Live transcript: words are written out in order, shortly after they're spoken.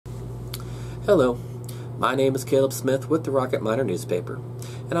Hello, my name is Caleb Smith with the Rocket Miner newspaper,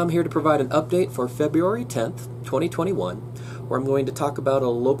 and I'm here to provide an update for February 10th, 2021, where I'm going to talk about a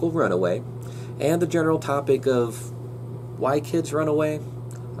local runaway and the general topic of why kids run away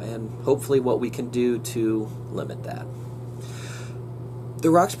and hopefully what we can do to limit that.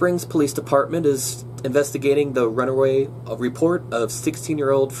 The Rock Springs Police Department is investigating the runaway report of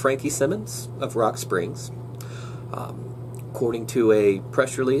 16-year-old Frankie Simon of Rock Springs. According to a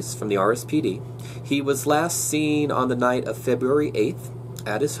press release from the RSPD, he was last seen on the night of February 8th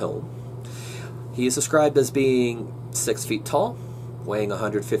at his home. He is described as being 6 feet tall, weighing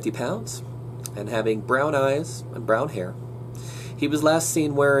 150 pounds, and having brown eyes and brown hair. He was last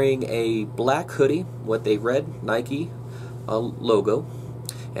seen wearing a black hoodie with a red Nike logo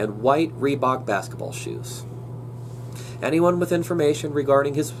and white Reebok basketball shoes. Anyone with information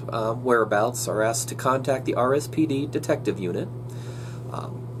regarding his whereabouts are asked to contact the RSPD Detective Unit.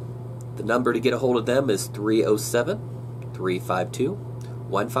 The number to get a hold of them is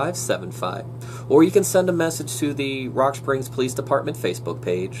 307-352-1575. Or you can send a message to the Rock Springs Police Department Facebook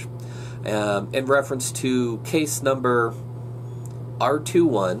page in reference to case number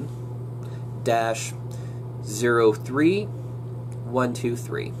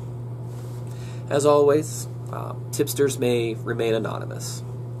R21-03123. As always, tipsters may remain anonymous.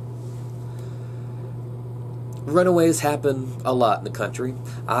 Runaways happen a lot in the country.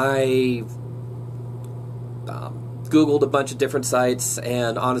 I Googled a bunch of different sites,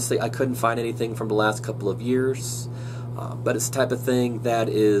 and honestly, I couldn't find anything from the last couple of years. But it's the type of thing that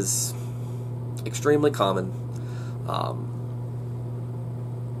is extremely common.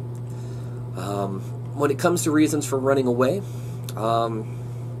 When it comes to reasons for running away,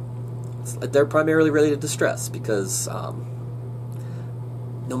 they're primarily related to stress, because no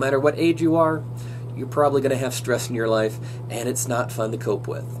matter what age you are, you're probably going to have stress in your life, and it's not fun to cope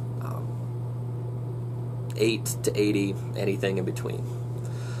with. 8 to 80, anything in between.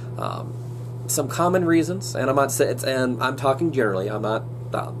 Some common reasons, and I'm talking generally. I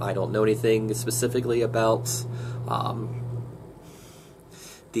don't know anything specifically about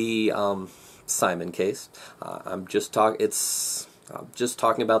the Simon case. I'm just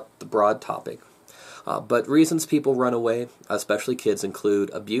talking about the broad topic. But reasons people run away, especially kids, include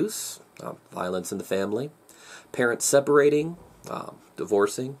abuse, violence in the family, parents separating,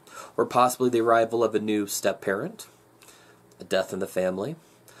 divorcing, or possibly the arrival of a new step-parent, a death in the family,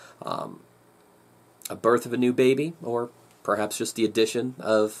 a birth of a new baby, or perhaps just the addition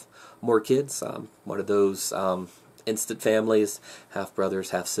of more kids, one of those instant families, half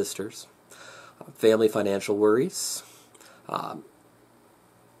brothers, half sisters, family financial worries,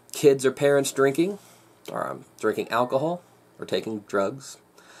 kids or parents drinking, or drinking alcohol, or taking drugs,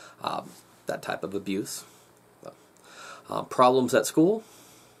 that type of abuse, problems at school,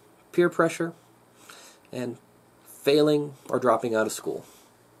 peer pressure, and failing or dropping out of school.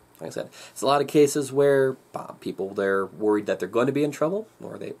 Like I said, it's a lot of cases where they're worried that they're going to be in trouble,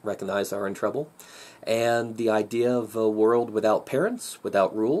 or they recognize they're in trouble, and the idea of a world without parents,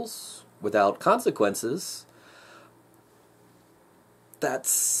 without rules, without consequences,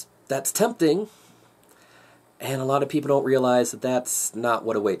 that's tempting, and a lot of people don't realize that that's not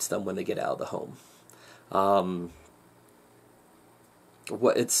what awaits them when they get out of the home.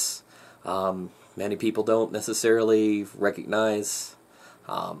 Many people don't necessarily recognize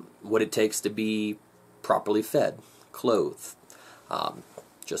what it takes to be properly fed, clothed,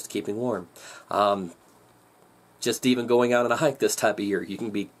 just keeping warm. Just even going out on a hike this type of year, you can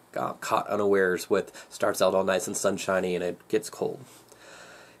be caught unawares starts out all nice and sunshiny and it gets cold.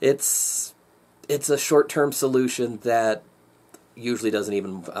 It's a short-term solution that usually doesn't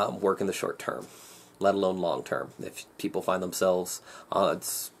even work in the short term, let alone long term, if people find themselves on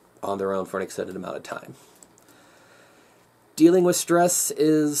their own for an extended amount of time. Dealing with stress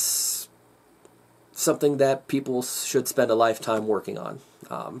is something that people should spend a lifetime working on.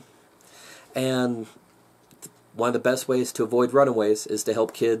 And one of the best ways to avoid runaways is to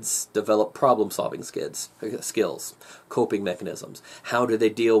help kids develop problem-solving skills, coping mechanisms. How do they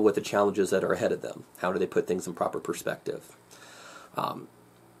deal with the challenges that are ahead of them? How do they put things in proper perspective?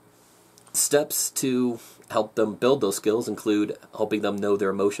 Steps to help them build those skills include helping them know their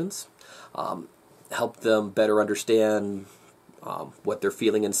emotions, help them better understand what they're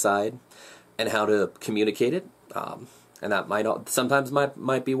feeling inside, and how to communicate it. And that sometimes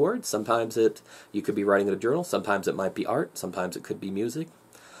might be words, sometimes you could be writing in a journal, sometimes it might be art, sometimes it could be music.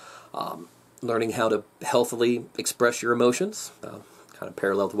 Learning how to healthily express your emotions, kind of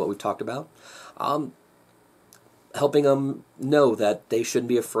parallel to what we've talked about. Helping them know that they shouldn't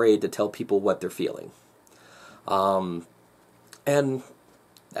be afraid to tell people what they're feeling. And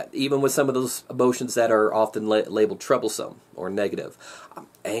even with some of those emotions that are often labeled troublesome or negative.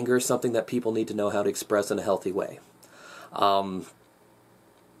 Anger is something that people need to know how to express in a healthy way.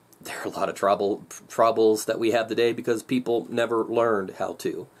 There are a lot of troubles that we have today because people never learned how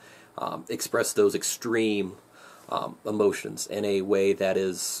to express those extreme emotions in a way that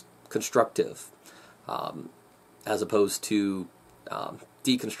is constructive, as opposed to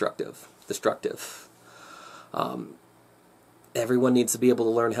destructive. Everyone needs to be able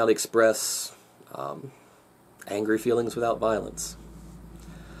to learn how to express angry feelings without violence.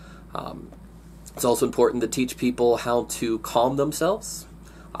 It's also important to teach people how to calm themselves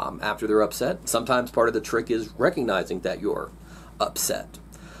after they're upset. Sometimes part of the trick is recognizing that you're upset.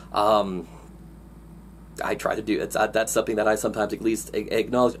 I try to do it. That's something that I sometimes at least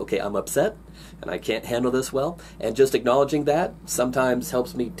acknowledge. Okay, I'm upset, and I can't handle this well. And just acknowledging that sometimes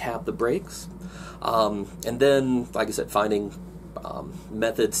helps me tap the brakes. And then, like I said, finding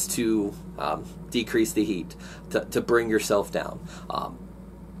methods to decrease the heat, to bring yourself down.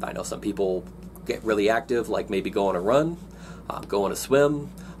 I know some people get really active, like maybe go on a run, go on a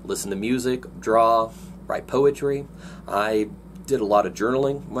swim, listen to music, draw, write poetry. I did a lot of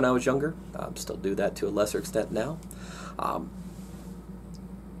journaling when I was younger. Still do that to a lesser extent now.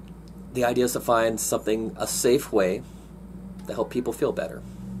 The idea is to find a safe way to help people feel better.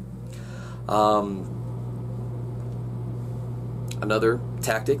 Another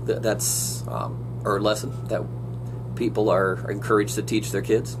tactic or lesson that people are encouraged to teach their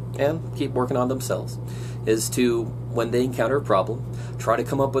kids and keep working on themselves is to, when they encounter a problem, try to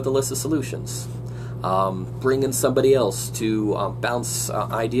come up with a list of solutions. Bring in somebody else to bounce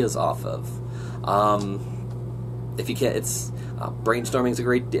ideas off of. If you can't, brainstorming is a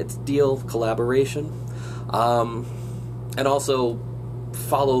great deal. Collaboration, and also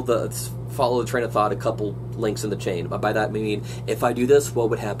follow the train of thought. A couple links in the chain. By that I mean, if I do this, what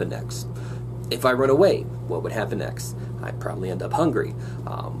would happen next? If I run away, what would happen next? I'd probably end up hungry.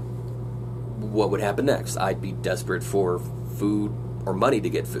 What would happen next? I'd be desperate for food or money to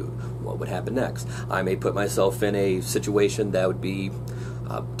get food. What would happen next? I may put myself in a situation that would be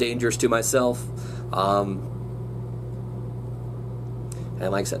dangerous to myself. And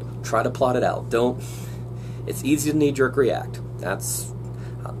like I said, try to plot it out. It's easy to knee-jerk react. That's,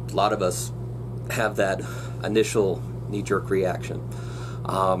 a lot of us have that initial knee-jerk reaction.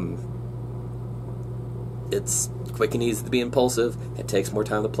 It's quick and easy to be impulsive. It takes more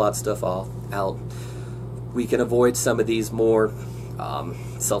time to plot stuff out. We can avoid some of these more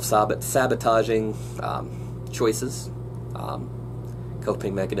self-sabotaging choices,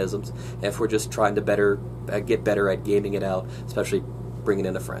 coping mechanisms, if we're just trying to get better at gaming it out, especially bringing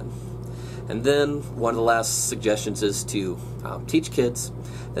in a friend. And then one of the last suggestions is to teach kids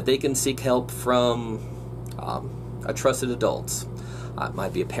that they can seek help from a trusted adult. It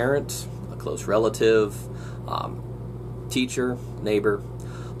might be a parent, a close relative, teacher, neighbor.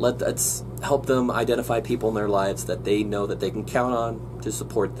 Let's help them identify people in their lives that they know that they can count on to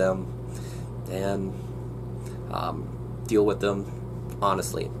support them and deal with them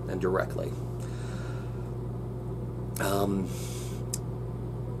honestly and directly.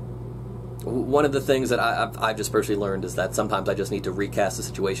 One of the things that I've just personally learned is that sometimes I just need to recast the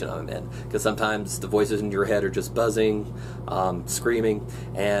situation I'm in, because sometimes the voices in your head are just buzzing, screaming,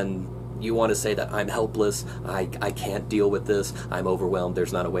 and you want to say that I'm helpless, I can't deal with this, I'm overwhelmed,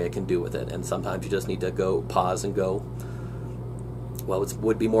 there's not a way I can do with it. And sometimes you just need to pause and go, well, it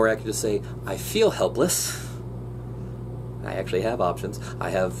would be more accurate to say, I feel helpless. I actually have options. I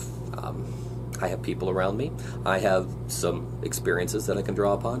have people around me. I have some experiences that I can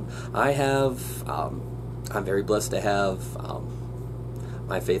draw upon. I'm very blessed to have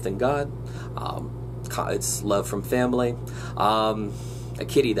my faith in God. It's love from family. A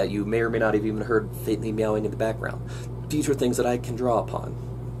kitty that you may or may not have even heard faintly meowing in the background. These are things that I can draw upon.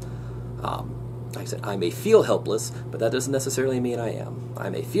 Like I said, I may feel helpless, but that doesn't necessarily mean I am. I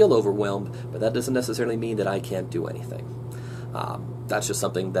may feel overwhelmed, but that doesn't necessarily mean that I can't do anything. That's just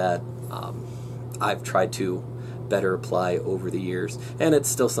something that I've tried to better apply over the years, and it's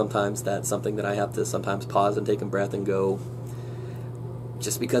still sometimes something that I have to sometimes pause and take a breath and go,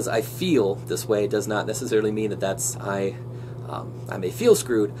 just because I feel this way does not necessarily mean that I may feel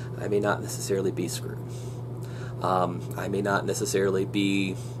screwed, I may not necessarily be screwed. I may not necessarily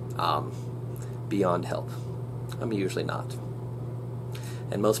be beyond help. I'm usually not.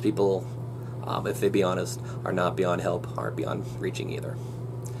 And most people, if they be honest, are not beyond help, aren't beyond reaching either.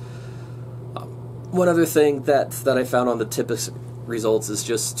 One other thing that I found on the tips results is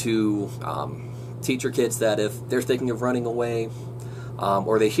just to teach your kids that if they're thinking of running away,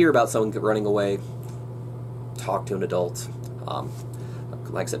 or they hear about someone running away, talk to an adult.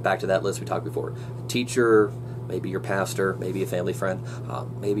 like I said, back to that list we talked before. Teacher, maybe your pastor, maybe a family friend,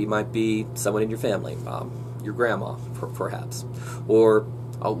 maybe it might be someone in your family, your grandma, perhaps. Or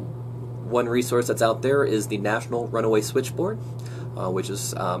one resource that's out there is the National Runaway Switchboard, which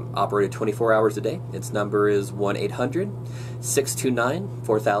is operated 24 hours a day. Its number is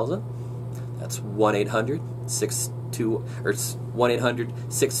 1-800-629-4000. That's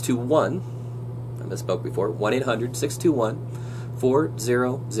 1-800-621. I misspoke before.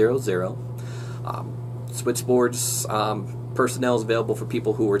 1-800-621-4000. Switchboards personnel is available for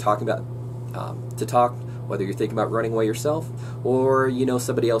people who are talking about to talk, whether you're thinking about running away yourself or you know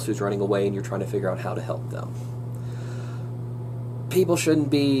somebody else who's running away and you're trying to figure out how to help them. People shouldn't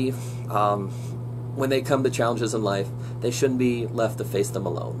be, when they come to challenges in life, they shouldn't be left to face them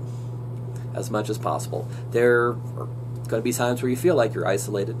alone as much as possible. There are going to be times where you feel like you're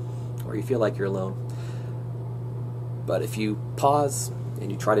isolated or you feel like you're alone. But if you pause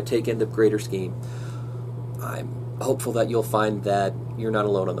and you try to take in the greater scheme, I'm hopeful that you'll find that you're not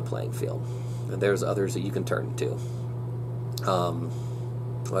alone on the playing field. And there's others that you can turn to.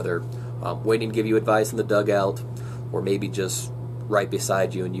 Whether waiting to give you advice in the dugout, or maybe just right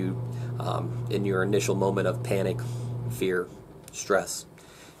beside you and you, in your initial moment of panic, fear, stress,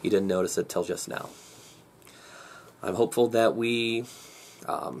 you didn't notice it till just now. I'm hopeful that we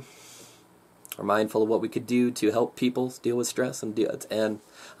are mindful of what we could do to help people deal with stress and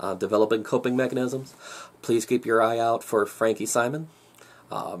developing coping mechanisms. Please keep your eye out for Frankie Simon.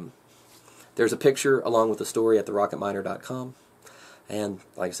 There's a picture along with the story at therocketminer.com. And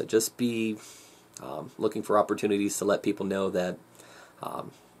like I said, just be looking for opportunities to let people know that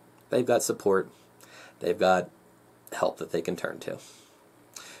they've got support, they've got help that they can turn to.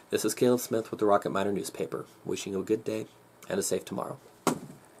 This is Caleb Smith with the Rocket Miner newspaper, wishing you a good day and a safe tomorrow.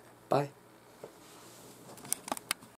 Bye.